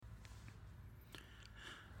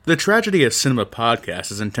The Tragedy of Cinema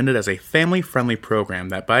podcast is intended as a family-friendly program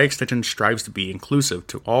that by extension strives to be inclusive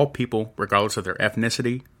to all people regardless of their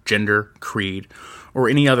ethnicity, gender, creed, or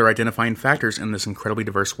any other identifying factors in this incredibly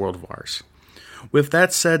diverse world of ours. With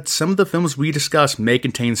that said, some of the films we discuss may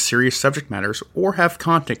contain serious subject matters or have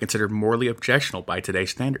content considered morally objectionable by today's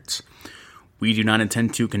standards. We do not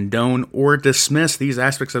intend to condone or dismiss these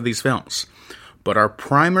aspects of these films, but our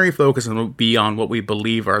primary focus will be on what we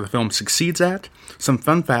believe the film succeeds at, some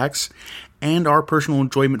fun facts, and our personal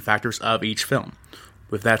enjoyment factors of each film.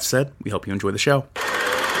 With that said, we hope you enjoy the show.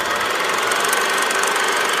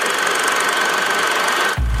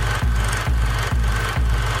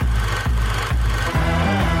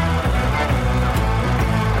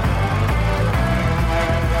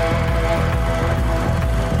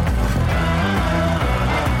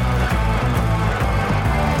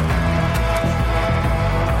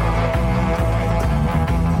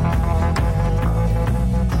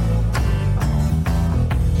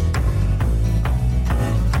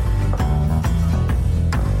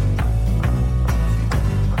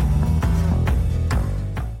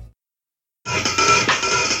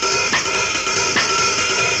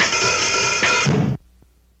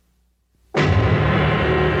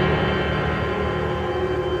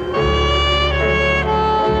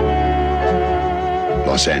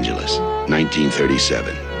 Los Angeles,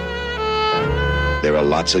 1937. There are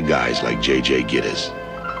lots of guys like J.J. Gittes.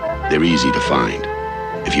 They're easy to find,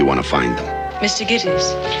 if you want to find them. Mr.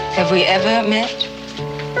 Gittes, have we ever met?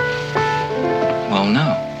 Well,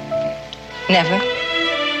 no. Never?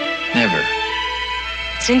 Never.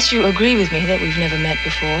 Since you agree with me that we've never met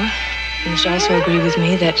before, you must also agree with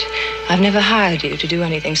me that I've never hired you to do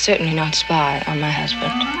anything, certainly not spy on my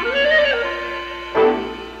husband.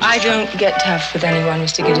 I don't get tough with anyone,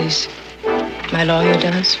 Mr. Gittes. My lawyer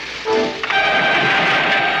does.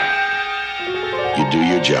 You do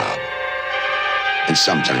your job. And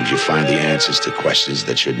sometimes you find the answers to questions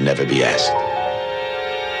that should never be asked.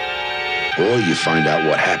 Or you find out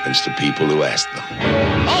what happens to people who ask them.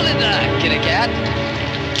 Hold it there, kitty cat.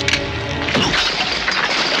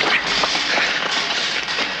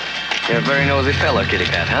 You're a very nosy fellow, kitty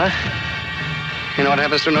cat, huh? You know what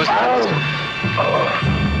happens to a nosy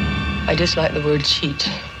fellow? I dislike the word cheat.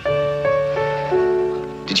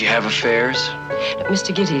 Did you have affairs?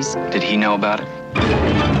 Mr. Gittes. Did he know about it?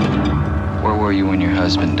 Where were you when your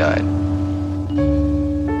husband died?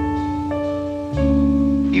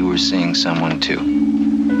 You were seeing someone too.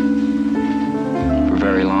 For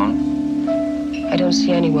very long? I don't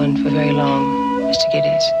see anyone for very long, Mr.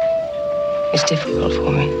 Gittes. It's difficult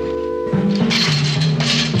for me.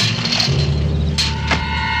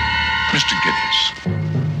 Mr. Gittes,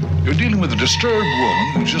 you're dealing with a disturbed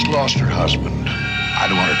woman who's just lost her husband. I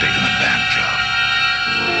don't want her taken advantage of.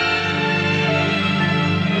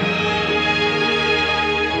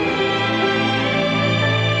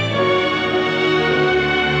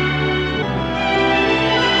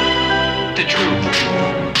 The truth.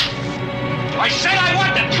 I said I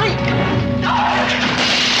want the truth!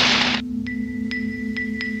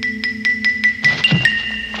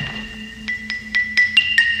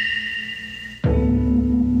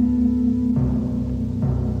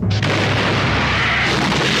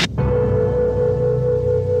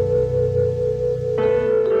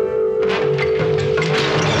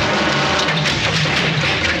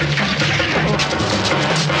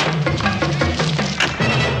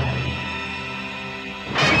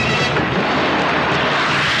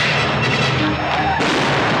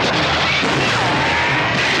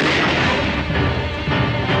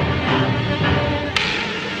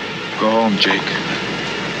 Jake.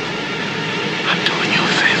 I'm doing you a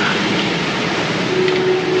favor.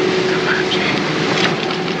 Come on, Jake.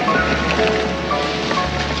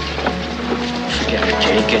 Forget it,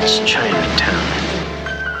 Jake. It's Chinatown.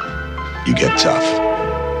 You get tough.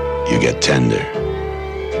 You get tender.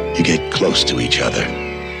 You get close to each other.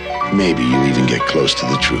 Maybe you even get close to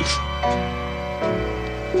the truth.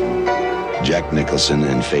 Jack Nicholson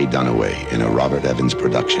and Faye Dunaway in a Robert Evans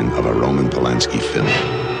production of a Roman Polanski film,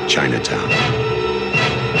 Chinatown.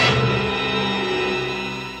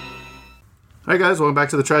 Hi guys, welcome back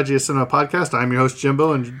to the Tragedy of Cinema podcast. I'm your host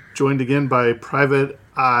Jimbo, and joined again by Private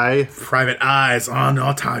Eye. Private Eyes on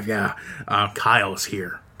Otavia. Kyle's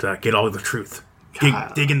here to get all of the truth.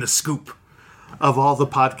 Dig in the scoop. Of all the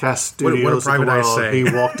podcast studios what in the world, say? he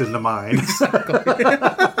walked into mine.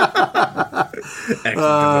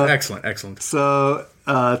 Excellent. So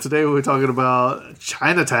today we're talking about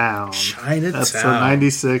Chinatown. Episode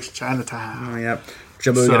 96, Chinatown. Oh, yeah.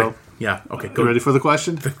 Jimbo, okay, go. You ready for the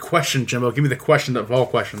question? The question, Jimbo. Give me the question of all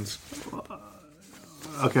questions.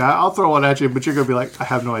 Okay, I'll throw one at you, but you're going to be like, I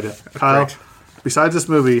have no idea. Kyle, Great. besides this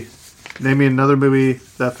movie, name me another movie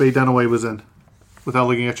that Faye Dunaway was in without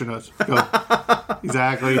looking at your notes. Go.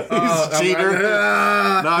 Exactly. He's a cheater.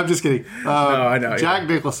 No, I'm just kidding. No, I know. Jack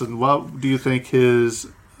Nicholson, what do you think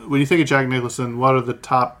when you think of Jack Nicholson, what are the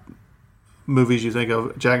top movies you think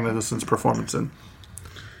of Jack Nicholson's performance in?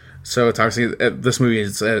 So it's obviously this movie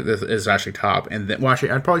is actually top, and then, well,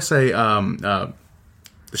 actually, I'd probably say The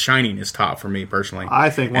Shining is top for me personally.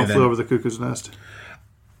 I think One Flew Over the Cuckoo's Nest.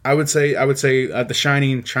 I would say The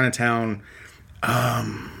Shining, Chinatown.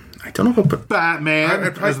 I don't know if I'll put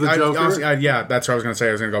Batman as the Joker. Honestly, yeah, that's what I was going to say.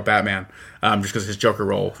 I was going to go Batman, just because his Joker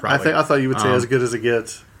role. Probably. I thought you would say As Good as It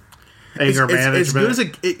Gets. Anger management. As good as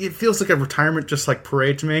it feels like a retirement just like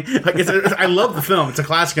parade to me. Like I love the film. It's a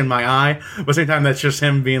classic in my eye. But at the same time, that's just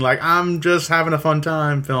him being like, I'm just having a fun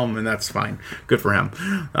time film, and that's fine. Good for him.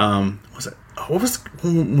 What was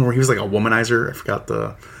where he was like a womanizer? I forgot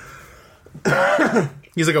the.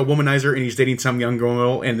 He's like a womanizer, and he's dating some young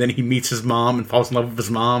girl, and then he meets his mom and falls in love with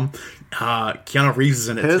his mom. Keanu Reeves is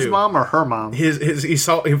in it too. His mom or her mom? He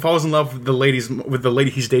falls in love with the lady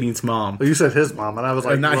he's dating's mom. Well, you said his mom, and I was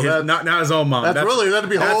like, not his own mom. That'd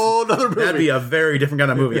be a whole other movie. That'd be a very different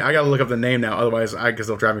kind of movie. I gotta look up the name now, otherwise because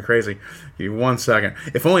they'll drive me crazy. Give me 1 second.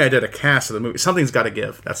 If only I did a cast of the movie. Something's Got to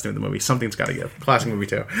Give. That's the name of the movie. Something's Got to Give. Classic movie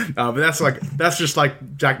too. But that's just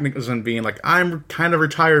like Jack Nicholson being like, I'm kind of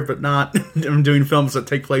retired, but not. I'm doing films that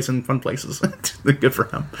take place in fun places. Good for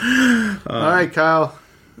him. All right, Kyle.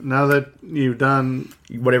 Now that you've done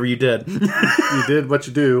whatever you did, you did what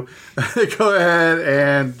you do. Go ahead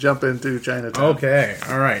and jump into Chinatown. Okay,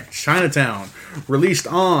 all right. Chinatown, released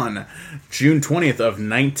on June 20th of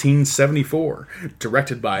 1974,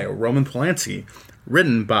 directed by Roman Polanski,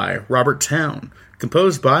 written by Robert Towne,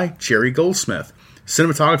 composed by Jerry Goldsmith,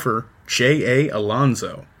 cinematographer J.A.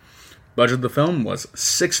 Alonzo. Budget of the film was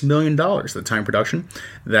 $6 million at the time of production,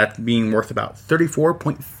 that being worth about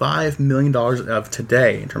 $34.5 million of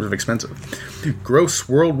today in terms of expensive. Gross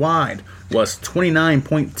worldwide was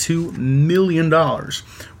 $29.2 million,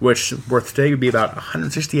 which worth today would be about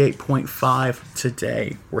 $168.5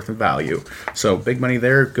 today worth of value. So big money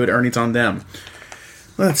there, good earnings on them.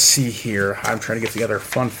 Let's see here. I'm trying to get together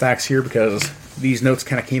fun facts here because these notes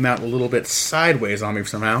kind of came out a little bit sideways on me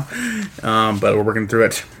somehow, but we're working through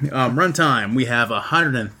it. Runtime, we have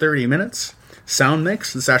 130 minutes. Sound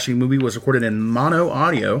mix, this actually movie was recorded in mono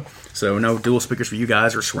audio, so no dual speakers for you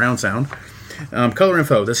guys or surround sound. Color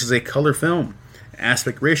info, this is a color film.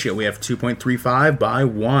 Aspect ratio, we have 2.35 by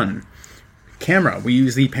 1. Camera, we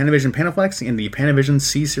use the Panavision Panaflex and the Panavision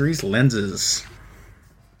C-Series lenses.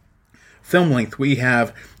 Film length, we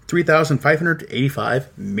have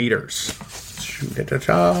 3,585 meters.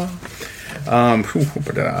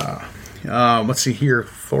 Let's see here.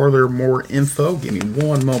 Further more info. Give me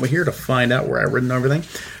one moment here to find out where I've written everything.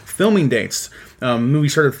 Filming dates. Movie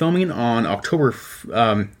started filming on October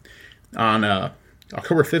 15th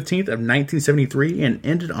of 1973 and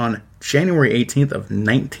ended on January 18th of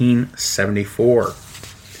 1974. Let's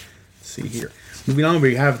see here. Moving on,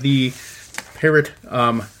 we have the favorite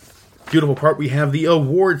beautiful part. We have the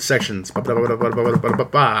award sections.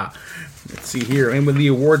 Let's see here. And with the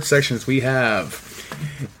award sections, we have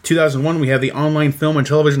 2001, we have the Online Film and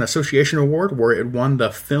Television Association Award, where it won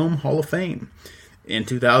the Film Hall of Fame. In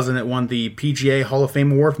 2000, it won the PGA Hall of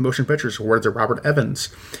Fame Award for Motion Pictures, awarded to Robert Evans.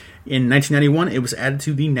 In 1991, it was added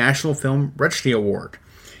to the National Film Registry Award.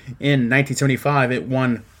 In 1975, it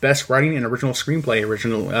won Best Writing and Original Screenplay,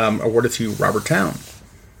 awarded to Robert Towne.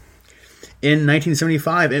 In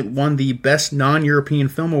 1975, it won the Best Non-European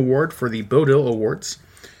Film Award for the Bodil Awards.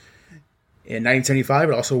 In 1975,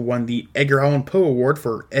 it also won the Edgar Allan Poe Award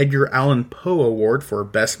for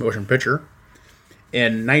Best Motion Picture.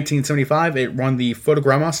 In 1975, it won the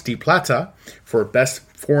Fotogramas de Plata for Best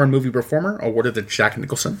Foreign Movie Performer, awarded to Jack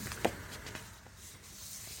Nicholson.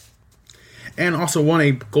 And also won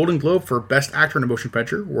a Golden Globe for Best Actor in a Motion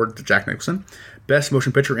Picture, awarded to Jack Nicholson. Best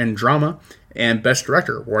Motion Picture in Drama, and Best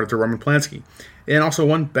Director, awarded to Roman Polanski. And also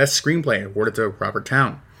won Best Screenplay, awarded to Robert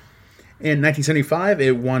Towne. In 1975,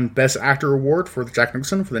 it won Best Actor Award for Jack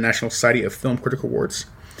Nicholson for the National Society of Film Critics Awards.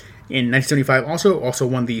 In 1975, also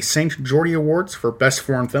won the St. George Awards for Best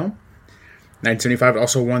Foreign Film. 1975, it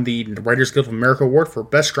also won the Writers Guild of America Award for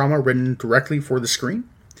Best Drama Written Directly for the Screen.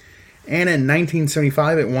 And in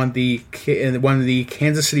 1975, it won the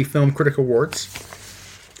Kansas City Film Critic Awards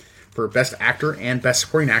for Best Actor and Best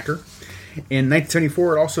Supporting Actor. In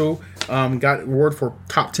 1974, it also got an award for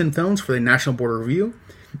Top 10 Films for the National Board of Review.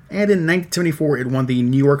 And in 1974, it won the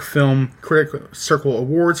New York Film Critic Circle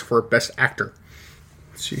Awards for Best Actor.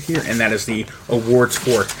 Let's see here. And that is the awards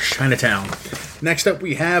for Chinatown. Next up,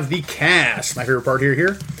 we have the cast. My favorite part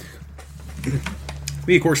here.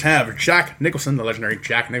 We, of course, have Jack Nicholson, the legendary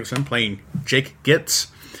Jack Nicholson, playing Jake Gitz.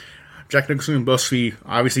 Jack Nicholson will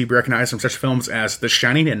obviously be recognized from such films as The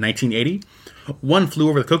Shining in 1980, One Flew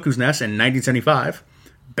Over the Cuckoo's Nest in 1975,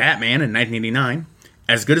 Batman in 1989,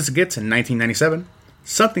 As Good as It Gets in 1997,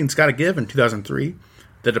 Something's Gotta Give in 2003,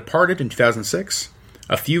 The Departed in 2006,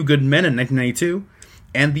 A Few Good Men in 1992,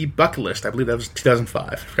 and The Bucket List, I believe that was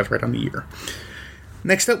 2005. I forgot to write down the year.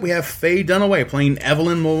 Next up, we have Faye Dunaway playing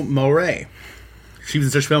Evelyn Mulray. She was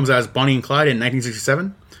in such films as Bonnie and Clyde in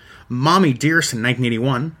 1967, Mommy Dearest in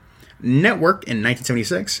 1981, Network in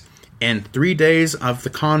 1976, and 3 Days of the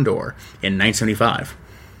Condor in 1975.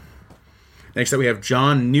 Next up, we have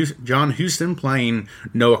John Huston playing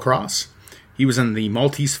Noah Cross. He was in The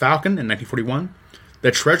Maltese Falcon in 1941,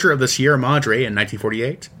 The Treasure of the Sierra Madre in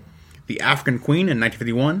 1948, The African Queen in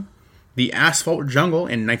 1951, The Asphalt Jungle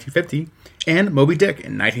in 1950, and Moby Dick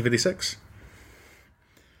in 1956.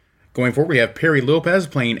 Going forward, we have Perry Lopez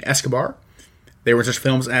playing Escobar. They were in such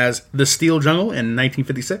films as The Steel Jungle in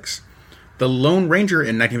 1956, The Lone Ranger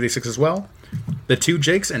in 1956 as well, The Two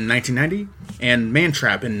Jakes in 1990, and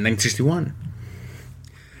Mantrap in 1961.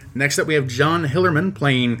 Next up, we have John Hillerman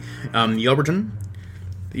playing Yelverton.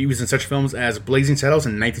 He was in such films as Blazing Saddles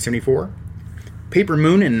in 1974, Paper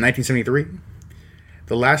Moon in 1973,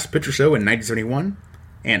 The Last Picture Show in 1971,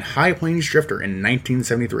 and High Plains Drifter in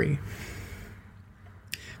 1973.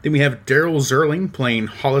 Then we have Daryl Zerling playing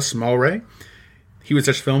Hollis Mulray. He was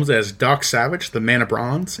in such films as Doc Savage, The Man of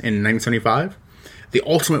Bronze in 1975, The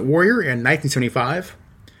Ultimate Warrior in 1975,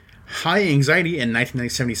 High Anxiety in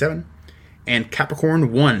 1977, and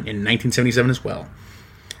Capricorn 1 in 1977 as well.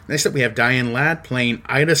 Next up, we have Diane Ladd playing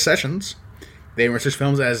Ida Sessions. They were in such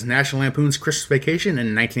films as National Lampoon's Christmas Vacation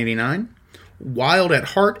in 1989, Wild at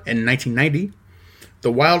Heart in 1990,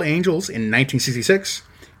 The Wild Angels in 1966,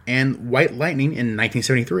 and White Lightning in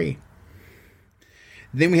 1973.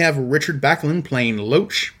 Then we have Richard Backlund playing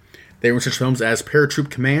Loach. They were in such films as Paratroop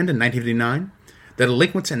Command in 1959, The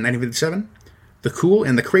Delinquents in 1957, The Cool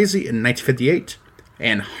and the Crazy in 1958,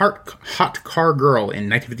 and Hot Car Girl in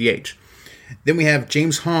 1958. Then we have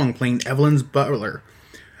James Hong playing Evelyn's butler.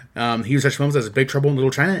 He was in such films as Big Trouble in Little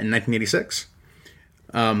China in 1986,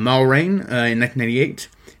 Mal Rain in 1998,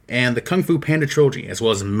 and the Kung Fu Panda trilogy, as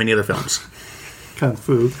well as many other films. Kung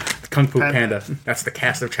Fu Panda. That's the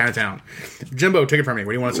cast of Chinatown. Jimbo, take it from me.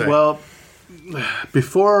 What do you want to say? Well,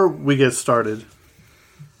 before we get started,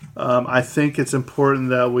 I think it's important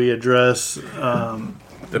that we address the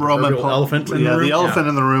elephant in the room. The elephant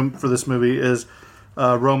in the room for this movie is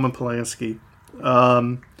Roman Polanski.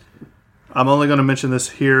 I'm only going to mention this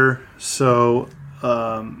here. So,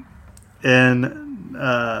 the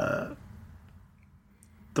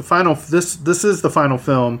final. This is the final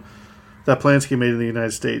film that Polanski made in the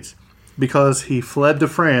United States, because he fled to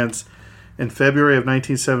France in February of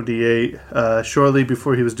 1978, shortly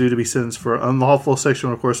before he was due to be sentenced for unlawful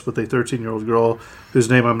sexual intercourse with a 13-year-old girl whose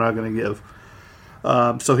name I'm not going to give.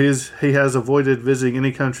 So he has avoided visiting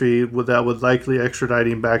any country that would likely extradite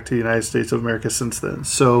him back to the United States of America since then.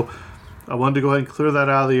 So I wanted to go ahead and clear that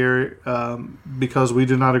out of the air, because we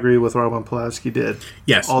do not agree with what Roman Polanski did.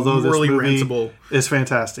 Yes, although this movie rentable. Is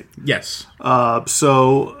fantastic. Yes.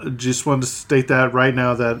 So just wanted to state that right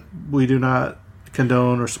now, that we do not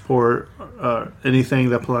condone or support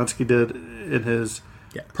anything that Polanski did in his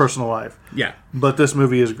personal life. Yeah. But this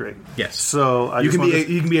movie is great. Yes. So you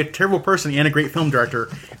can be a terrible person and a great film director.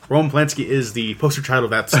 Roman Polanski is the poster child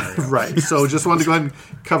of that scenario. Right. So just wanted to go ahead and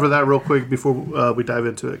cover that real quick before we dive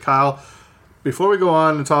into it. Kyle, before we go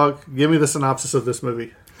on and talk, give me the synopsis of this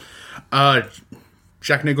movie.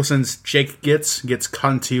 Jack Nicholson's Jake gets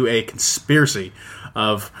caught into a conspiracy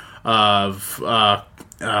of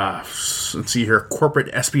let's see here, corporate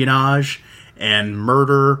espionage and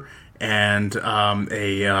murder and like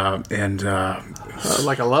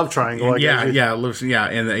a love triangle. And, and I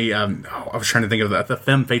was trying to think of the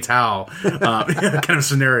femme fatale kind of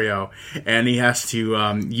scenario, and he has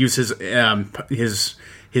to use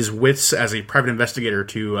his wits as a private investigator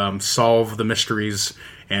to solve the mysteries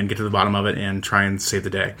and get to the bottom of it and try and save the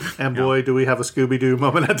day. And boy, do we have a Scooby-Doo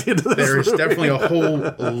moment at the end of this There's movie. definitely a whole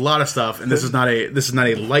lot of stuff, and this is not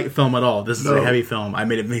a light film at all. This is a heavy film. I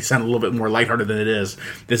made it may sound a little bit more lighthearted than it is.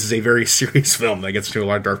 This is a very serious film that gets to a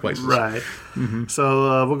lot of dark places. Right. Mm-hmm.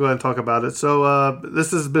 So we'll go ahead and talk about it. So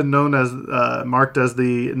this has been known as marked as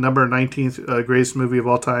the number 19th greatest movie of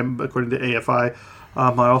all time, according to AFI.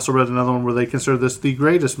 I also read another one where they consider this the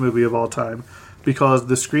greatest movie of all time, because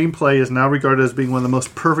the screenplay is now regarded as being one of the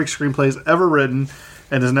most perfect screenplays ever written,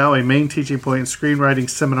 and is now a main teaching point in screenwriting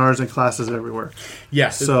seminars and classes everywhere.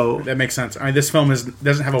 Yes, so that makes sense. I mean, this film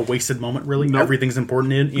doesn't have a wasted moment, really. Nope. Everything's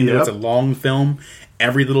important in it. Even though it's a long film,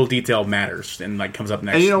 every little detail matters and like comes up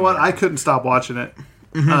next. And you know what? I couldn't stop watching it.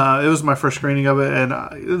 It was my first screening of it,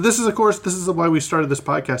 and this is why we started this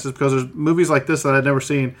podcast, is because there's movies like this that I'd never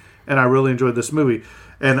seen, and I really enjoyed this movie.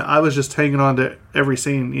 And I was just hanging on to every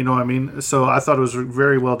scene, you know what I mean? So I thought it was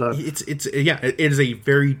very well done. It is a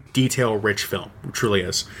very detail-rich film. It truly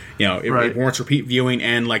is. You know, it warrants repeat viewing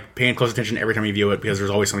and like paying close attention every time you view it, because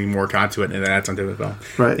there's always something more to it, and that's onto the film.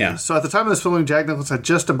 Right. Yeah. So at the time of this filming, Jack Nicholson had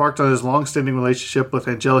just embarked on his long-standing relationship with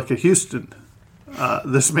Angelica Houston.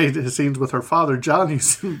 This made his scenes with her father, John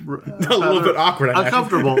Houston, a little bit awkward,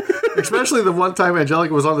 uncomfortable. Especially the one time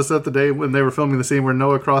Angelica was on the set the day when they were filming the scene where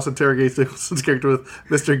Noah Cross interrogates Nicholson's character with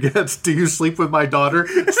Mr. Getz, "Do you sleep with my daughter?"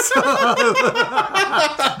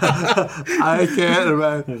 I can't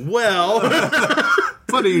imagine. Well,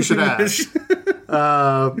 funny you should ask.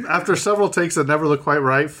 After several takes that never looked quite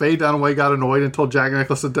right, Faye Dunaway got annoyed and told Jack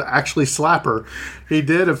Nicholson to actually slap her. He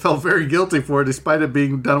did and felt very guilty for it, despite it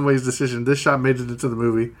being Dunaway's decision. This shot made it into the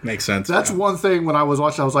movie. Makes sense. That's one thing when I was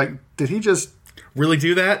watching, I was like, did he just really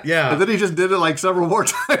do that? Yeah. And then he just did it like several more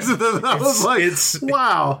times, and then I was like,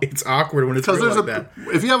 wow. It's awkward when it's real like that.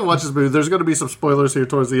 If you haven't watched this movie, there's going to be some spoilers here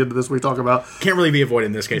towards the end of this we talk about. Can't really be avoided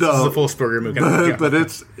in this case. No, this is a full spoiler movie. But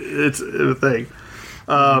it's a thing.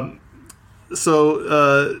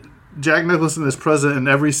 So Jack Nicholson is present in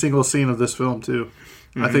every single scene of this film, too.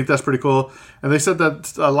 Mm-hmm. I think that's pretty cool. And they said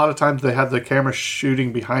that a lot of times they had the camera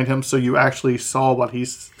shooting behind him, so you actually saw what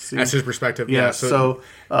he's seeing. That's his perspective. Yeah, so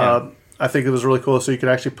I think it was really cool, so you could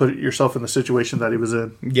actually put yourself in the situation that he was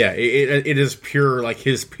in. Yeah, it is pure, like,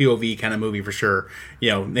 his POV kind of movie for sure.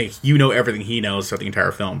 You know, everything he knows throughout the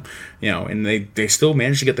entire film. You know, and they still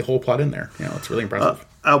managed to get the whole plot in there. You know, it's really impressive.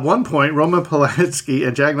 At one point, Roman Polanski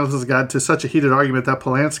and Jack Nicholson got into such a heated argument that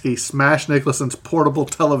Polanski smashed Nicholson's portable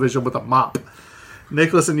television with a mop.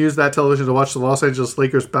 Nicholson used that television to watch the Los Angeles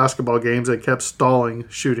Lakers basketball games and kept stalling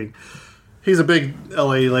shooting. He's a big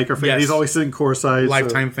L.A. Laker fan. Yes. He's always sitting courtside.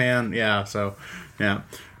 Lifetime fan, yeah. So, yeah.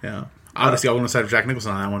 Obviously, I wouldn't have Jack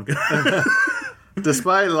Nicholson on that one.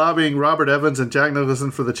 Despite lobbying Robert Evans and Jack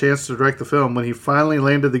Nicholson for the chance to direct the film, when he finally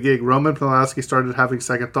landed the gig, Roman Polanski started having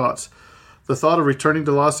second thoughts. The thought of returning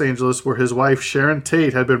to Los Angeles, where his wife Sharon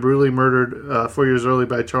Tate had been brutally murdered 4 years earlier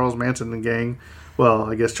by Charles Manson and gang.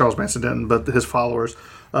 Well, I guess Charles Manson didn't, but his followers,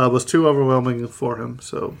 was too overwhelming for him.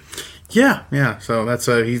 So, yeah. So that's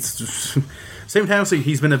he's same time. So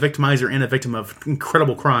he's been a victimizer and a victim of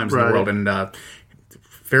incredible crimes in the world, and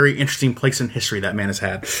very interesting place in history that man has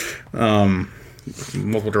had,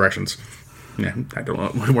 multiple directions. Yeah, I don't know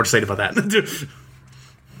what more to say about that.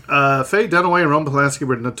 Faye Dunaway and Roman Polanski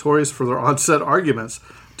were notorious for their on-set arguments.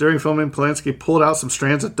 During filming, Polanski pulled out some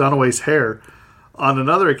strands of Dunaway's hair. On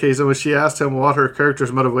another occasion, when she asked him what her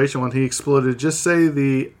character's motivation when he exploded, "Just say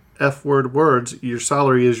the F-word words, your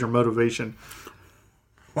salary is your motivation."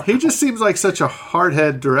 Wow. He just seems like such a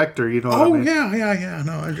hardhead director, you know what I mean? Yeah.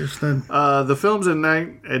 No, I understand. The film's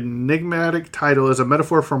enigmatic title is a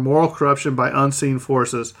metaphor for moral corruption by unseen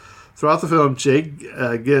forces. Throughout the film, Jake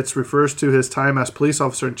Getz refers to his time as police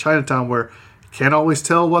officer in Chinatown, where you can't always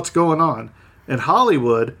tell what's going on. In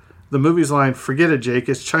Hollywood, the movie's line, "Forget it, Jake,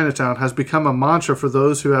 it's Chinatown," has become a mantra for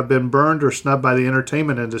those who have been burned or snubbed by the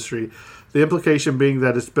entertainment industry. The implication being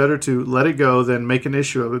that it's better to let it go than make an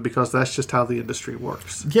issue of it, because that's just how the industry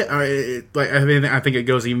works. Yeah, I think it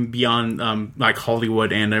goes even beyond like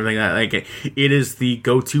Hollywood and everything. Like it is the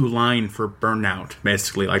go-to line for burnout,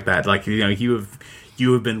 basically, like that. Like, you know, you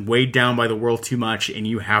have been weighed down by the world too much, and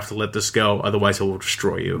you have to let this go, otherwise it will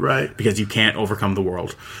destroy you. Right. Because you can't overcome the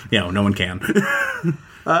world. You know, no one can.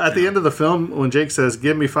 At the end of the film, when Jake says,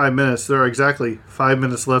 "Give me 5 minutes," there are exactly 5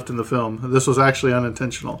 minutes left in the film. This was actually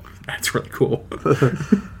unintentional. That's really cool.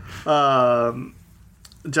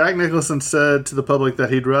 Jack Nicholson said to the public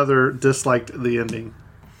that he'd rather disliked the ending.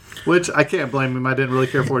 Which I can't blame him. I didn't really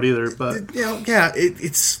care for it either. But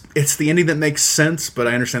it's the ending that makes sense. But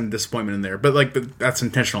I understand the disappointment in there. But that's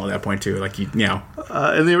intentional at that point too. Like in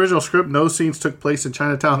the original script, no scenes took place in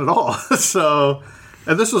Chinatown at all. So,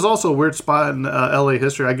 and this was also a weird spot in LA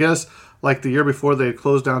history. I guess like the year before they had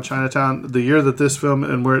closed down Chinatown. The year that this film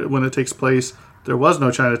and when it takes place, there was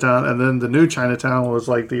no Chinatown, and then the new Chinatown was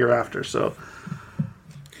like the year after. So,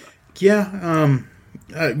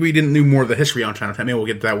 we didn't know more of the history on Chinatown. Maybe we'll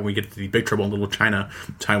get to that when we get to the Big Trouble in Little China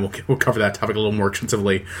time. We'll cover that topic a little more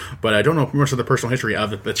extensively. But I don't know much of the personal history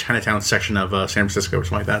of the Chinatown section of San Francisco or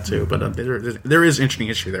something like that, too. But there is interesting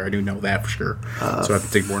history there. I do know that for sure. So I have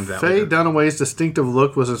to dig more into that. Faye Dunaway's distinctive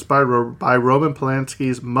look was inspired by Roman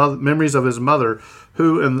Polanski's memories of his mother,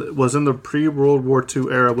 who was in the pre-World War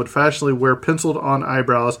II era, would fashionably wear penciled-on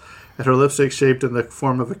eyebrows and her lipstick shaped in the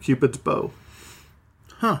form of a Cupid's bow.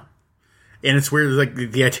 Huh. And it's weird, like,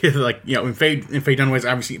 the idea that, like, you know, in Faye Dunaway's,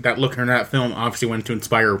 obviously, that look in that film obviously went to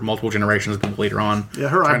inspire multiple generations of people later on. Yeah,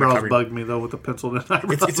 her eyebrows bugged me, though, with the penciled-in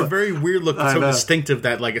eyebrows. It's a very weird look. It's so distinctive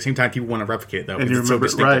that, like, at the same time, people want to replicate it, though. And you it's remember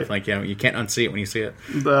so distinctive. Right. Like, yeah, you can't unsee it when you see it.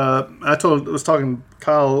 I was talking to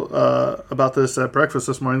Kyle about this at breakfast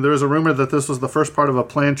this morning. There was a rumor that this was the first part of a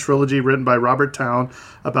planned trilogy written by Robert Towne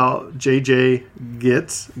about J.J.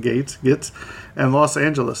 Gates, and Los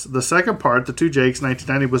Angeles. The second part, The Two Jakes,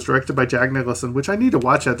 1990, was directed by Jack Nicholson, which I need to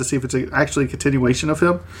watch that to see if it's actually a continuation of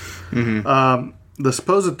him. Mm-hmm. The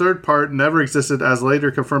supposed third part never existed, as later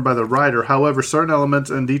confirmed by the writer. However, certain elements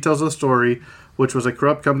and details of the story, which was a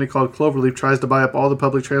corrupt company called Cloverleaf, tries to buy up all the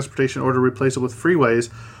public transportation in order to replace it with freeways,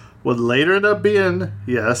 would later end up being,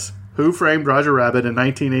 yes, Who Framed Roger Rabbit in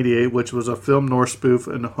 1988, which was a film noir spoof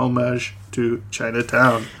and homage to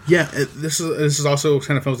Chinatown. Yeah, this is also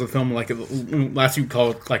kind of films of the film, like last week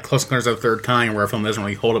called like Close Encounters of the Third Kind, where a film doesn't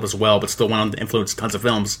really hold up as well, but still went on to influence tons of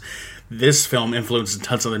films. This film influenced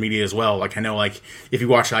tons of the media as well. Like, I know, like, if you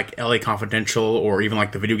watch, like, L.A. Confidential, or even,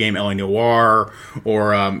 like, the video game L.A. Noire,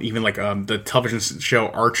 or even, like, the television show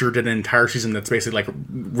Archer did an entire season that's basically, like,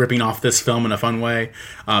 ripping off this film in a fun way.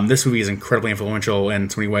 This movie is incredibly influential in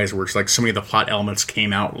so many ways, where it's, like, so many of the plot elements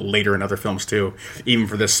came out later in other films, too. Even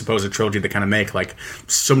for this supposed trilogy they kind of make. Like,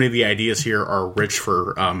 so many of the ideas here are rich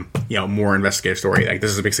for, you know, more investigative story. Like,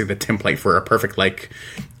 this is basically the template for a perfect, like,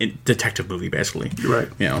 detective movie, basically. Right.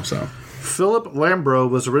 You know, so... Philip Lambro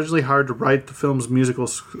was originally hired to write the film's musical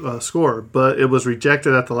score, but it was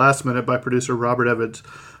rejected at the last minute by producer Robert Evans,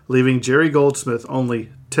 leaving Jerry Goldsmith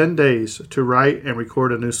only 10 days to write and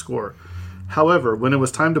record a new score. However, when it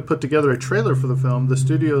was time to put together a trailer for the film, the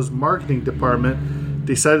studio's marketing department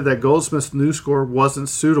decided that Goldsmith's new score wasn't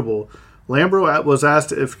suitable. Lambro was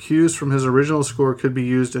asked if cues from his original score could be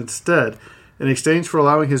used instead. In exchange for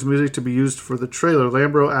allowing his music to be used for the trailer,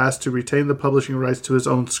 Lambro asked to retain the publishing rights to his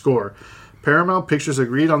own score. Paramount Pictures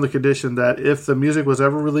agreed on the condition that if the music was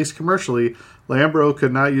ever released commercially, Lambro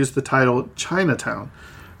could not use the title Chinatown.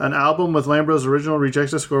 An album with Lambro's original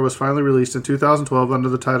rejected score was finally released in 2012 under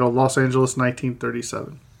the title Los Angeles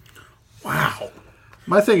 1937. Wow.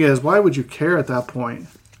 My thing is, why would you care at that point?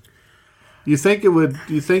 You think it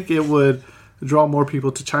would draw more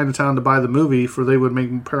people to Chinatown to buy the movie, for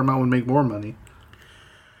Paramount would make more money.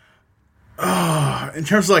 In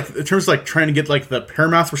terms of trying to get like the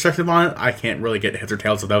Paramount's perspective on it, I can't really get heads or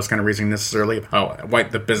tails of those kind of reasoning necessarily about why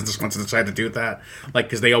the business wants to decide to do that. Like,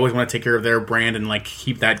 because they always want to take care of their brand and like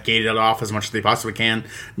keep that gated off as much as they possibly can.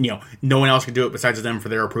 You know, no one else can do it besides them for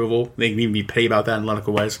their approval. They can even be petty about that in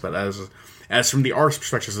logical ways. But as from the artist's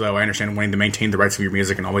perspective, though, I understand wanting to maintain the rights of your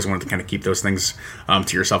music and always wanted to kind of keep those things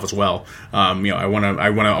to yourself as well. You know, I want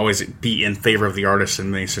to always be in favor of the artist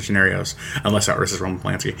in many such scenarios, unless the artist is Roman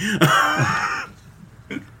Polanski.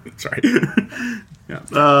 Sorry. Yeah.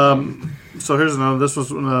 So here's another. This was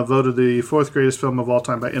voted the fourth greatest film of all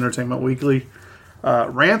time by Entertainment Weekly.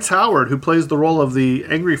 Rance Howard, who plays the role of the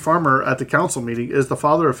angry farmer at the council meeting, is the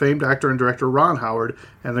father of famed actor and director Ron Howard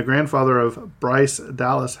and the grandfather of Bryce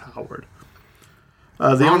Dallas Howard.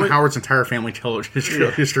 Howard's entire family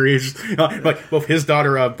history is just, like both his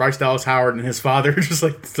daughter Bryce Dallas Howard and his father, just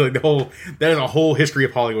like the whole. That is a whole history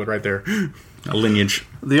of Hollywood right there, a lineage.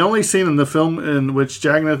 The only scene in the film in which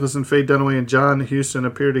Jack Nicholson, Faye Dunaway, and John Huston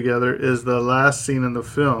appear together is the last scene in the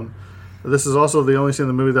film. This is also the only scene in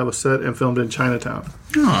the movie that was set and filmed in Chinatown.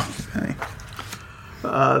 Oh, okay.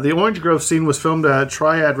 The Orange Grove scene was filmed at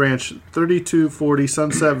Triad Ranch, 3240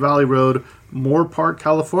 Sunset Valley Road, Moore Park,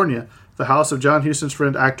 California, the house of John Huston's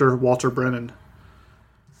friend, actor Walter Brennan.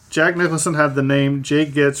 Jack Nicholson had the name Jay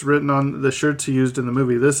Getz written on the shirts he used in the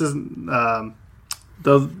movie. This is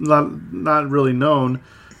though not really known.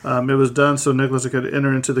 It was done so Nicholson could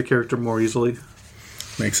enter into the character more easily.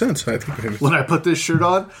 Makes sense. I think when I put this shirt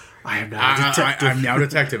on, I am now detective. I'm now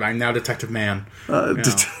detective. I'm now Detective Man.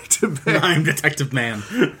 Detective Man. I'm Detective Man.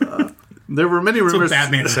 There were many rumors. That's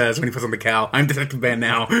what Batman says when he puts on the cowl. I'm Detective Man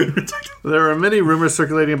now. There were many rumors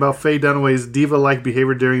circulating about Faye Dunaway's diva-like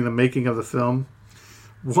behavior during the making of the film.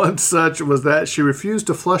 One such was that she refused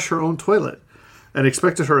to flush her own toilet and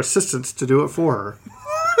expected her assistants to do it for her.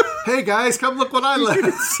 Hey guys, come look what I lit.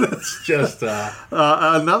 It's just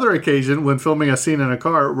Another occasion, when filming a scene in a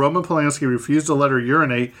car, Roman Polanski refused to let her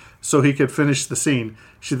urinate so he could finish the scene.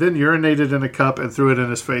 She then urinated in a cup and threw it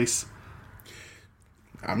in his face.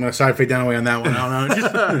 I'm going to side Faye Dunaway on that one. I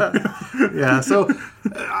don't know. Yeah, so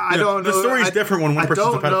I don't know. The story's different when one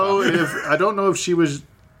person's a pedophile. I don't know if she was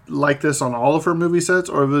like this on all of her movie sets,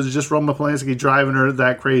 or if it was just Roman Polanski driving her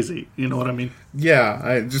that crazy. You know what I mean? Yeah,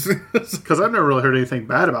 I just because I've never really heard anything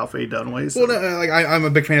bad about Faye Dunaway. So. Well, I'm a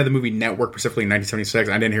big fan of the movie Network, specifically in 1976.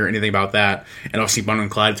 I didn't hear anything about that, and obviously Bonnie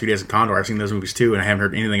and Clyde, 3 Days of Condor. I've seen those movies too, and I haven't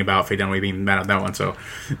heard anything about Faye Dunaway being mad at that one. So,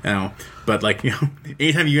 but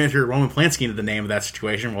anytime you enter Roman Polanski into the name of that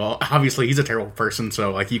situation, well, obviously he's a terrible person.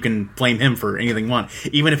 So, you can blame him for anything you want,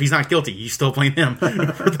 even if he's not guilty. You still blame him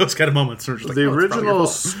for those kind of moments. The original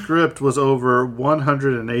script was over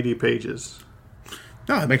 180 pages.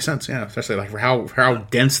 No, that makes sense. Yeah, especially for how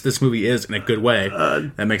dense this movie is in a good way.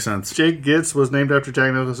 That makes sense. Jake Gitz was named after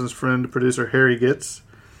Jack Nicholson's friend, producer Harry Gitz.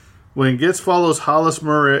 When Gitz follows Hollis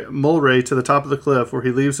Mulray to the top of the cliff, where he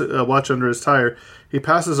leaves a watch under his tire, he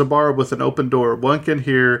passes a bar with an open door. One can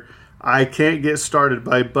hear "I Can't Get Started"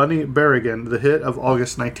 by Bunny Berrigan, the hit of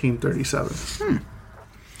August 1937.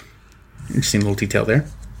 Interesting little detail there.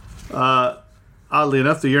 Oddly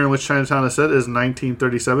enough, the year in which Chinatown is set is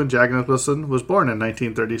 1937. Jack Nicholson was born in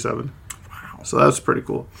 1937. Wow. So that's pretty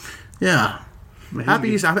cool. Yeah. Happy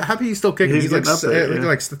he's still kicking. He's getting up there.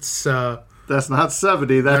 That's not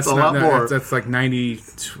 70. That's a lot more. That's like 90,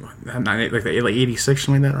 like 86,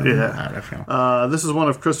 something like that. Right? Yeah. This is one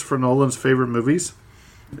of Christopher Nolan's favorite movies.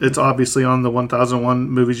 It's obviously on the 1001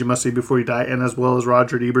 movies you must see before you die, and as well as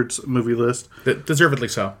Roger Ebert's movie list. Deservedly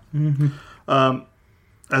so. Mm-hmm.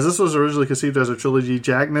 As this was originally conceived as a trilogy,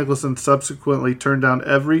 Jack Nicholson subsequently turned down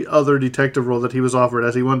every other detective role that he was offered,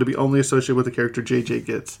 as he wanted to be only associated with the character J.J.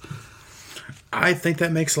 Gitz. I think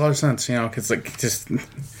that makes a lot of sense, because just...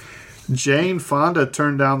 Jane Fonda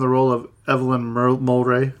turned down the role of Evelyn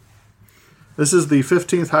Mulray. This is the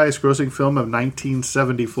 15th highest grossing film of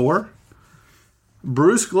 1974.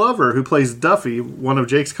 Bruce Glover, who plays Duffy, one of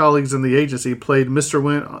Jake's colleagues in the agency, played Mr.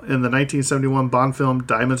 Wint in the 1971 Bond film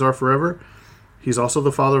Diamonds Are Forever. He's also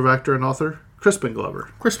the father of actor and author Crispin Glover.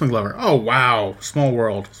 Crispin Glover. Oh, wow. Small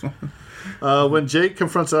world. When Jake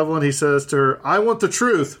confronts Evelyn, he says to her, "I want the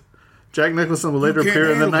truth." Jack Nicholson will later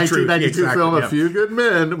appear in the 1992 film A Few Good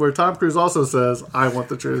Men, where Tom Cruise also says, "I want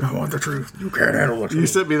the truth." I want the truth. You can't handle the truth. You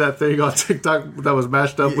sent me that thing on TikTok that was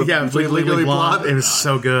mashed up with Legally Blonde. It was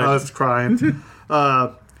so good. I was crying.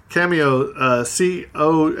 Cameo,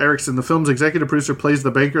 C.O. Erickson, the film's executive producer, plays the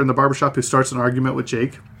banker in the barbershop who starts an argument with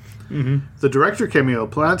Jake. Mm-hmm. The director cameo,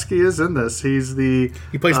 Polanski is in this. He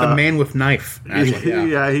plays the man with knife.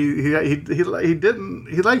 Actually, yeah.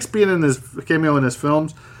 He likes being in his cameo in his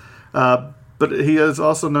films, but he is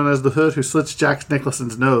also known as the Hood who slits Jack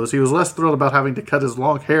Nicholson's nose. He was less thrilled about having to cut his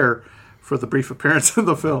long hair for the brief appearance in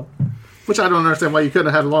the film, which I don't understand why you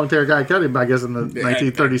couldn't have had a long hair guy cut him. I guess in the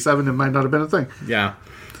 1937 it might not have been a thing. Yeah,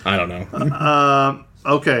 I don't know.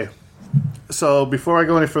 Okay. So, before I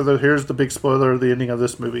go any further, here's the big spoiler of the ending of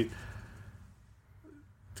this movie.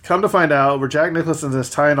 Come to find out, where Jack Nicholson is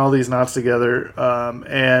tying all these knots together,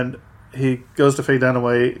 and he goes to Faye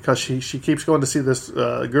Dunaway because she keeps going to see this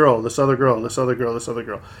other girl.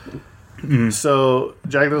 Mm-hmm. So,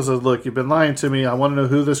 Jack Nicholson says, "Look, you've been lying to me. I want to know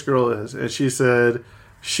who this girl is." And she said,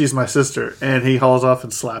 "She's my sister." And he hauls off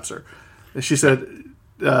and slaps her. And she said,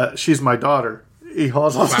 "She's my daughter." He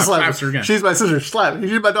hauls off and slaps her again. "She's my sister." Slap.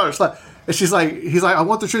 "She's my daughter." Slap. And he's like, "I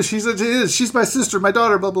want the truth." She said, "She's my sister, my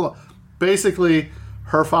daughter." Blah blah blah. Basically,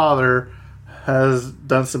 her father has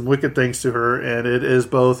done some wicked things to her, and it is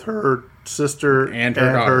both her sister and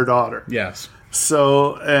her daughter. Yes.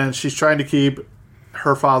 So, and she's trying to keep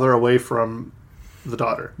her father away from the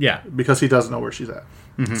daughter. Yeah. Because he doesn't know where she's at.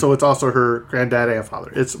 Mm-hmm. So it's also her granddad and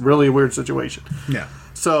father. It's really a weird situation. Yeah.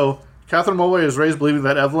 So Catherine Mulray is raised believing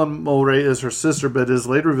that Evelyn Mulray is her sister, but it is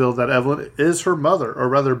later revealed that Evelyn is her mother, or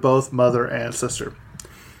rather both mother and sister.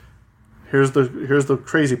 Here's the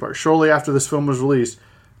crazy part. Shortly after this film was released,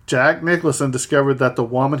 Jack Nicholson discovered that the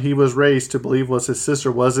woman he was raised to believe was his sister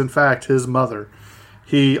was in fact his mother.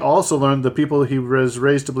 He also learned the people he was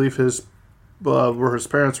raised to believe were his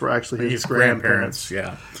parents were actually his grandparents.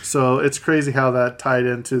 Yeah. So it's crazy how that tied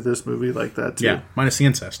into this movie like that too. Yeah, minus the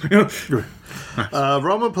incest.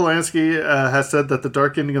 Roman Polanski has said that the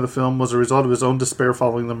dark ending of the film was a result of his own despair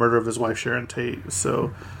following the murder of his wife Sharon Tate.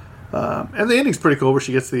 So, and the ending's pretty cool, where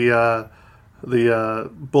she gets the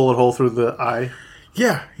bullet hole through the eye.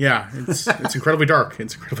 Yeah. It's incredibly dark.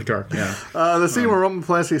 It's incredibly dark. Yeah. The scene where Roman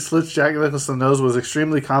Polanski slits Jack Nicholson's nose was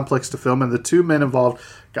extremely complex to film, and the two men involved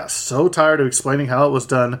got so tired of explaining how it was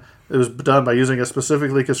done. It was done by using a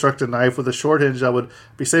specifically constructed knife with a short hinge that would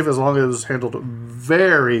be safe as long as it was handled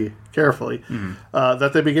very carefully.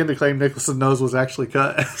 That they began to claim Nicholson's nose was actually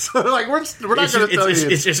cut. So they're like, we're not going to tell you.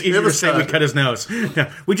 It's just easier to say we cut his nose.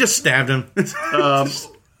 Yeah, we just stabbed him.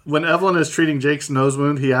 When Evelyn is treating Jake's nose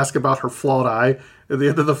wound, he asks about her flawed eye. At the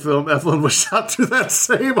end of the film, Evelyn was shot through that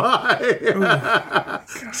same eye.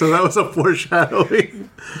 So that was a foreshadowing.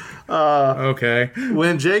 Okay.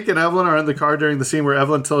 When Jake and Evelyn are in the car during the scene where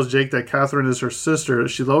Evelyn tells Jake that Catherine is her sister,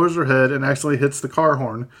 she lowers her head and accidentally hits the car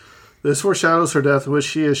horn. This foreshadows her death, which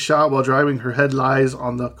she is shot while driving. Her head lies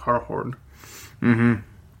on the car horn. Mm-hmm.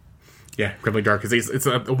 Yeah, incredibly dark. Because it's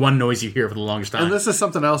the one noise you hear for the longest time. And this is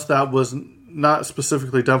something else that was not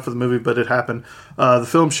specifically done for the movie, but it happened. The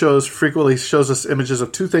film frequently shows us images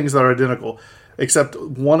of two things that are identical, except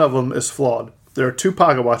one of them is flawed. There are two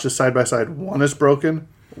pocket watches side by side. One is broken,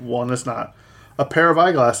 one is not. A pair of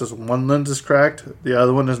eyeglasses, one lens is cracked, the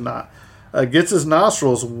other one is not. Gitz's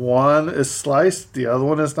nostrils, one is sliced, the other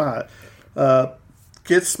one is not.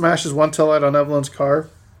 Gitz smashes one taillight on Evelyn's car.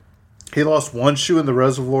 He lost one shoe in the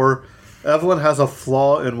reservoir. Evelyn has a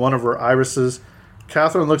flaw in one of her irises.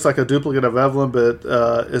 Catherine looks like a duplicate of Evelyn, but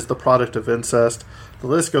is the product of incest. The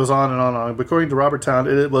list goes on and on and on. But according to Robert Towne,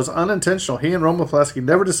 it was unintentional. He and Roman Polanski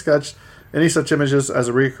never discussed any such images as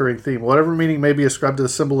a recurring theme. Whatever meaning may be ascribed to the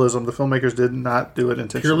symbolism, the filmmakers did not do it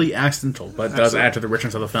intentionally. Purely accidental, but does add to the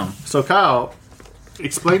richness of the film. So, Kyle,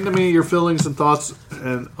 explain to me your feelings and thoughts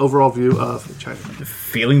and overall view of Chinatown.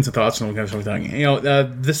 Feelings and thoughts and everything.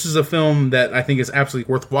 This is a film that I think is absolutely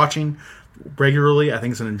worth watching regularly. I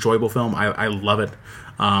think it's an enjoyable film. I love it.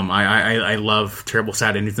 I love terrible,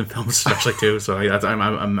 sad endings in films, especially too. So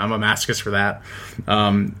I'm a masochist for that.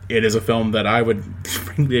 It is a film that I would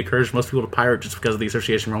frankly encourage most people to pirate just because of the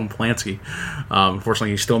association with Roman Polanski. Unfortunately,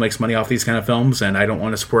 he still makes money off these kind of films, and I don't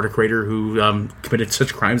want to support a creator who committed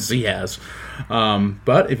such crimes as he has.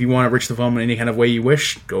 But if you want to reach the film in any kind of way you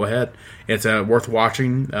wish, go ahead. It's worth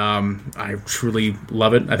watching. I truly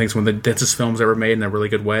love it. I think it's one of the densest films ever made in a really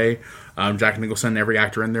good way. Jack Nicholson, every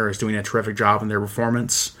actor in there is doing a terrific job in their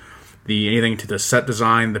performance. Anything to the set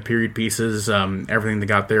design, the period pieces, everything they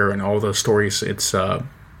got there, and all those stories. It's a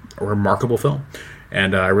remarkable film,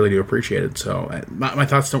 and I really do appreciate it. So my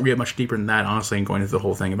thoughts don't get much deeper than that, honestly, and going into the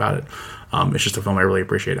whole thing about it. It's just a film I really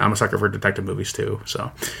appreciate. I'm a sucker for detective movies too,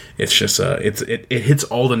 so it's just it hits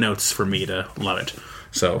all the notes for me to love it.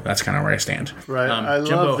 So that's kind of where I stand. Right. I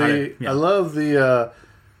love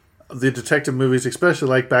the detective movies, especially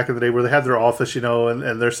like back in the day where they had their office,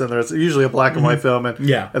 and they're sitting there. It's usually a black and white film, and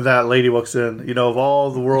that lady walks in. Of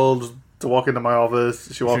all the worlds to walk into my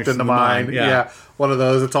office, she walked into mine. Yeah, one of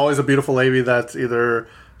those. It's always a beautiful lady that's either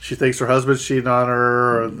she thinks her husband's cheating on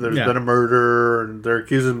her, or there's been a murder, and they're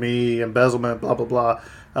accusing me, embezzlement, blah blah blah.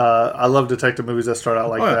 I love detective movies that start out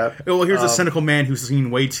like that. Well, here's a cynical man who's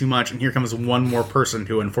seen way too much, and here comes one more person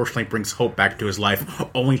who unfortunately brings hope back to his life,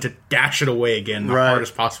 only to dash it away again the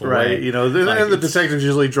hardest possible way. And the detective's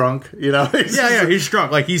usually drunk. He's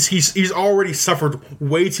drunk. Like he's already suffered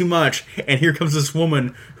way too much, and here comes this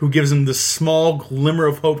woman who gives him this small glimmer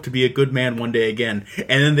of hope to be a good man one day again,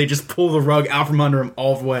 and then they just pull the rug out from under him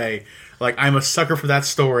all the way. Like, I'm a sucker for that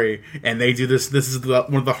story, and they do this. This is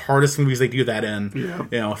one of the hardest movies they do that in.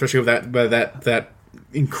 Especially with that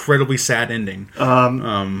incredibly sad ending.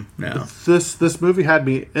 This movie had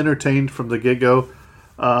me entertained from the get-go.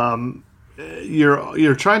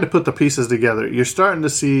 You're trying to put the pieces together. You're starting to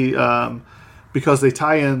see because they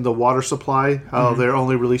tie in the water supply, how they're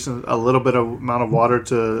only releasing a little bit of amount of water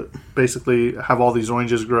to basically have all these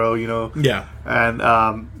oranges grow, and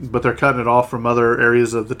but they're cutting it off from other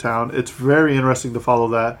areas of the town. It's very interesting to follow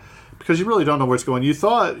that because you really don't know where it's going. You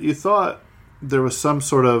thought there was some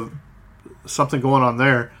sort of something going on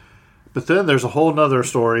there, but then there's a whole nother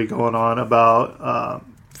story going on about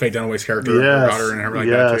Faye Dunaway's character, her daughter, and everything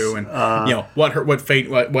like that too, and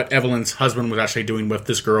what Evelyn's husband was actually doing with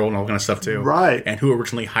this girl and all that kind of stuff too, right? And who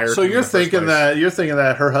originally hired. So you're thinking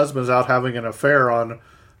that her husband's out having an affair on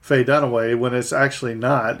Faye Dunaway when it's actually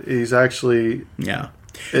not. He's actually the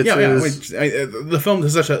film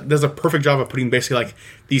does a perfect job of putting basically like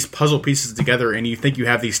these puzzle pieces together, and you think you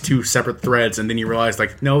have these two separate threads, and then you realize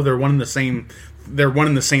like no, they're one in the same. They're one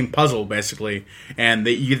in the same puzzle basically, and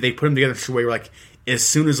they put them together in such a way where like as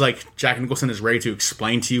soon as like Jack Nicholson is ready to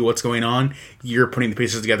explain to you what's going on, you're putting the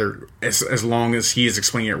pieces together as long as he is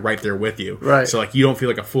explaining it right there with you. Right. So like you don't feel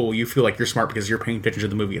like a fool. You feel like you're smart because you're paying attention to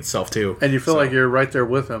the movie itself too. And you feel like you're right there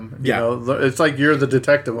with him. You know, it's like you're the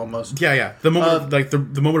detective almost. Yeah. The moment,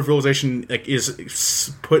 the moment of realization, like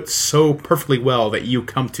is put so perfectly well that you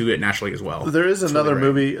come to it naturally as well. There is another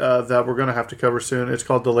movie that we're going to have to cover soon. It's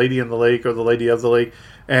called The Lady in the Lake or The Lady of the Lake,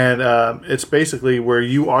 and it's basically where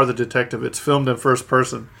you are the detective. It's filmed in first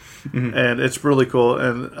person, and it's really cool.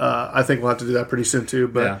 And I think we'll have to do that pretty soon too.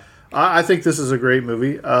 But I think this is a great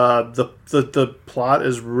movie. The plot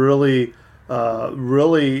is really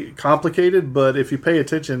complicated, but if you pay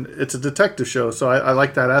attention, it's a detective show. So I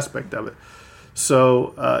like that aspect of it.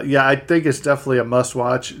 So I think it's definitely a must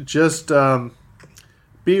watch. Just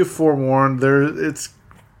be forewarned. It's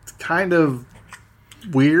kind of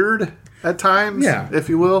weird at times, if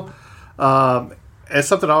you will. And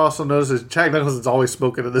something I also noticed is Jack Nicholson's always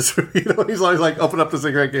smoking in this. He's always like open up the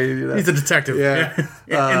cigarette case. He's a detective. Yeah,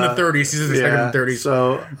 in the 30s. He's a detective in the 30s.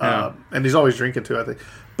 So, and he's always drinking too, I think.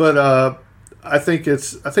 But I think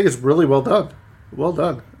it's really well done. Well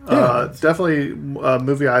done. Definitely a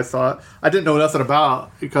movie I thought I didn't know nothing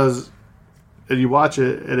about because you watch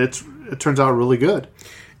it and it turns out really good.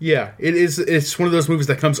 Yeah, it is. It's one of those movies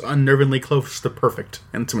that comes unnervingly close to perfect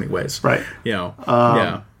in so many ways. Right.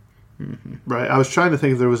 Right. I was trying to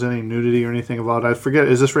think if there was any nudity or anything about it. I forget.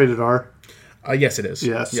 Is this rated R? Yes, it is.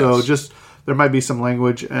 Yeah. So just there might be some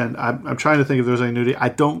language, and I'm trying to think if there's any nudity. I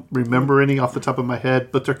don't remember any off the top of my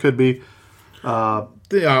head, but there could be.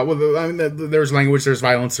 There's language, there's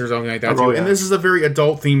violence, there's something like that too. And this is a very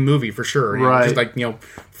adult-themed movie for sure. Right. Just like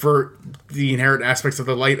for the inherent aspects of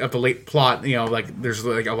the late plot, like there's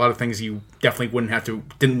like a lot of things you definitely wouldn't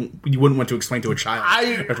want to explain to a child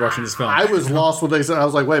after watching this film. I was lost when they said. I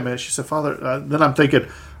was like, wait a minute. She said, "Father." Then I'm thinking,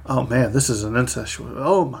 oh man, this is an incestuous.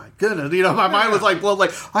 Oh my goodness, my mind was like, well,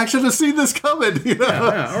 like I should have seen this coming.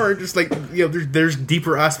 Or just like there's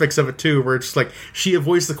deeper aspects of it too, where it's just like she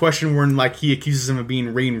avoids the question when like he accuses him of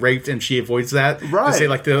being raped, and she avoids that. Right. To say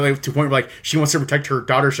like to the point where like she wants to protect her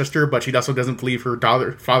daughter's sister, but she also doesn't believe her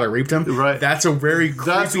father raped him. Right. That's a very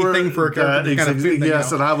creepy thing for a character to kind of fit.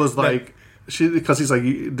 Yes, and I was like. Because he's like,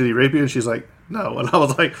 did he rape you? And she's like, no. And I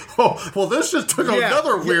was like, oh, well, this just took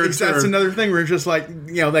another weird turn. That's another thing where it's just like,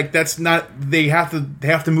 like that's not. They have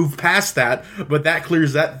to move past that, but that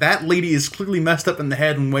clears that lady is clearly messed up in the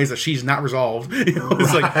head in ways that she's not resolved.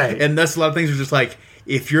 It's like, and that's a lot of things are just like.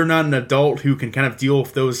 If you're not an adult who can kind of deal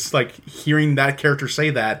with those, like hearing that character say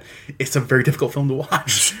that, it's a very difficult film to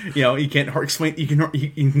watch. You can't explain.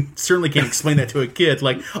 You certainly can't explain that to a kid.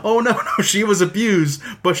 Like, oh no, she was abused,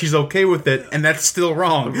 but she's okay with it, and that's still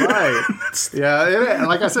wrong. Right? And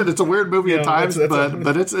like I said, it's a weird movie at times,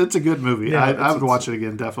 but it's a good movie. Yeah, I would watch it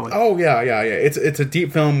again, definitely. Oh yeah. It's a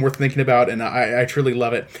deep film worth thinking about, and I truly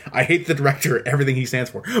love it. I hate the director, everything he stands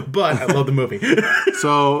for, but I love the movie.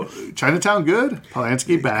 So Chinatown good.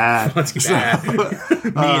 Polanski bad. Polanski bad.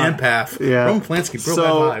 Me and Path. Yeah. Roman Polanski broke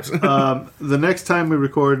bad lives. The next time we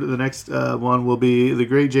record, the next one will be the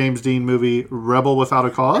great James Dean movie Rebel Without a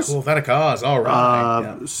Cause. Rebel Without a Cause. All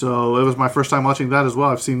right. So it was my first time watching that as well.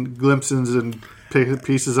 I've seen glimpses and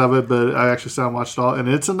pieces of it, but I actually sat and watched it all. And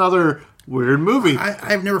it's another weird movie.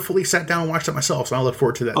 I've never fully sat down and watched it myself, so I look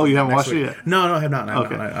forward to that. Oh, you haven't watched it yet? No, I have not.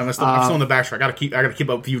 Okay. I'm still in the back. I gotta keep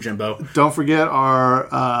up with you, Jimbo. Don't forget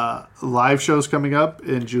our live shows coming up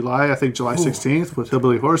in July. I think July 16th with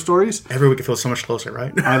Hillbilly Horror Stories. Every week it feels so much closer,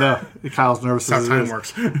 right? I know. Kyle's nervous. That's how time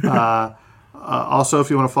works. Also,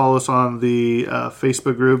 if you want to follow us on the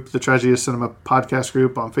Facebook group, the Tragedy of Cinema podcast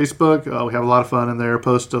group on Facebook, we have a lot of fun in there.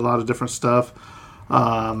 Post a lot of different stuff.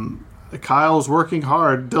 Kyle's working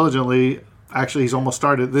hard, diligently. Actually, he's almost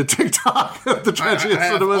started the TikTok of the Tragedy of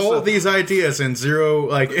Cinema. All of these ideas and zero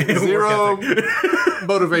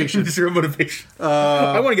motivation. Zero motivation.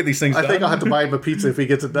 I want to get these things done. I think I'll have to buy him a pizza if he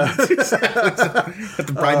gets it done. Have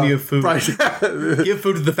to bribe me with food. Give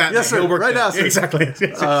food to the fat man. Yes, sir. Right now, sir. Exactly.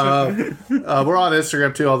 We're on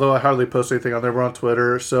Instagram, too, although I hardly post anything on there. We're on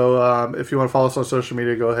Twitter. So if you want to follow us on social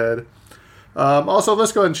media, go ahead. Also,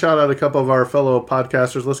 let's go ahead and shout out a couple of our fellow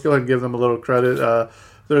podcasters. Let's go ahead and give them a little credit.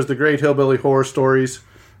 There's the Great Hillbilly Horror Stories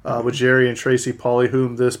with Jerry and Tracy Pauly,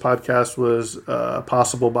 whom this podcast was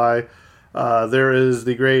possible by. There is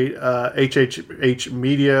the Great HHH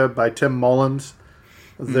Media by Tim Mullins.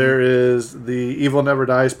 Mm-hmm. There is the Evil Never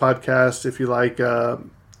Dies podcast, if you like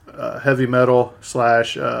heavy metal /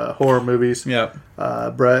 horror movies. Yeah.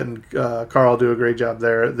 Brett and Carl do a great job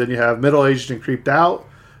there. Then you have Middle Aged and Creeped Out,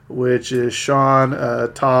 which is Sean,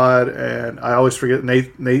 Todd, and I always forget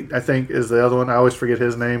Nate, I think, is the other one. I always forget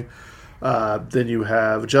his name. Then you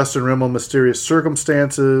have Justin Rimmel, Mysterious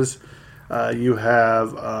Circumstances. You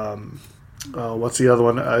have, what's the other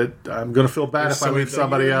one? I'm going to feel bad if I leave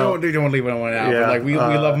somebody out. You don't want to leave anyone out. Yeah, but we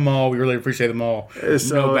love them all. We really appreciate them all.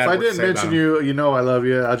 So if I didn't mention you, you know I love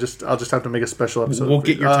you. I'll just have to make a special episode. We'll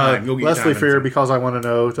get your time. Leslie Fear, Because I Want to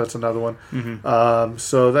Know. That's another one. Mm-hmm.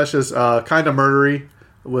 So that's just Kind of Murdery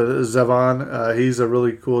with Zevon. He's a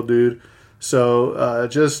really cool dude. So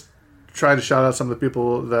just trying to shout out some of the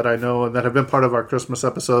people that I know and that have been part of our Christmas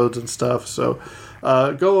episodes and stuff. So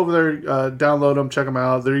go over there, download them, check them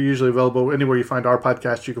out. They're usually available anywhere you find our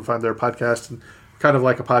podcast. You can find their podcast, and kind of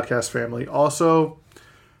like a podcast family. Also,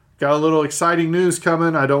 got a little exciting news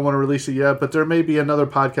coming. I don't want to release it yet, but there may be another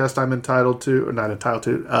podcast I'm involved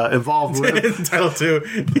with. Entitled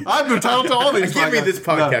to. I'm entitled to all these. Give me this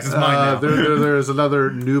podcast. It's mine now. There's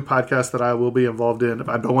another new podcast that I will be involved in.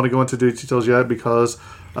 I don't want to go into details yet because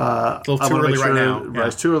it's a little too early right now. Yeah.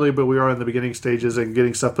 It's too early, but we are in the beginning stages and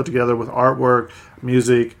getting stuff put together with artwork,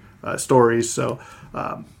 music, stories. So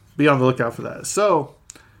be on the lookout for that. So,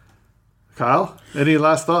 Kyle, any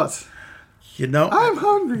last thoughts? You know, I'm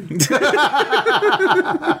hungry.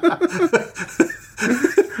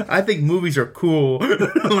 I think movies are cool.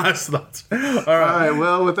 Last thoughts. All right.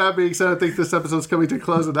 Well, with that being said, I think this episode's coming to a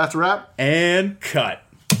close, and that's a wrap. And cut.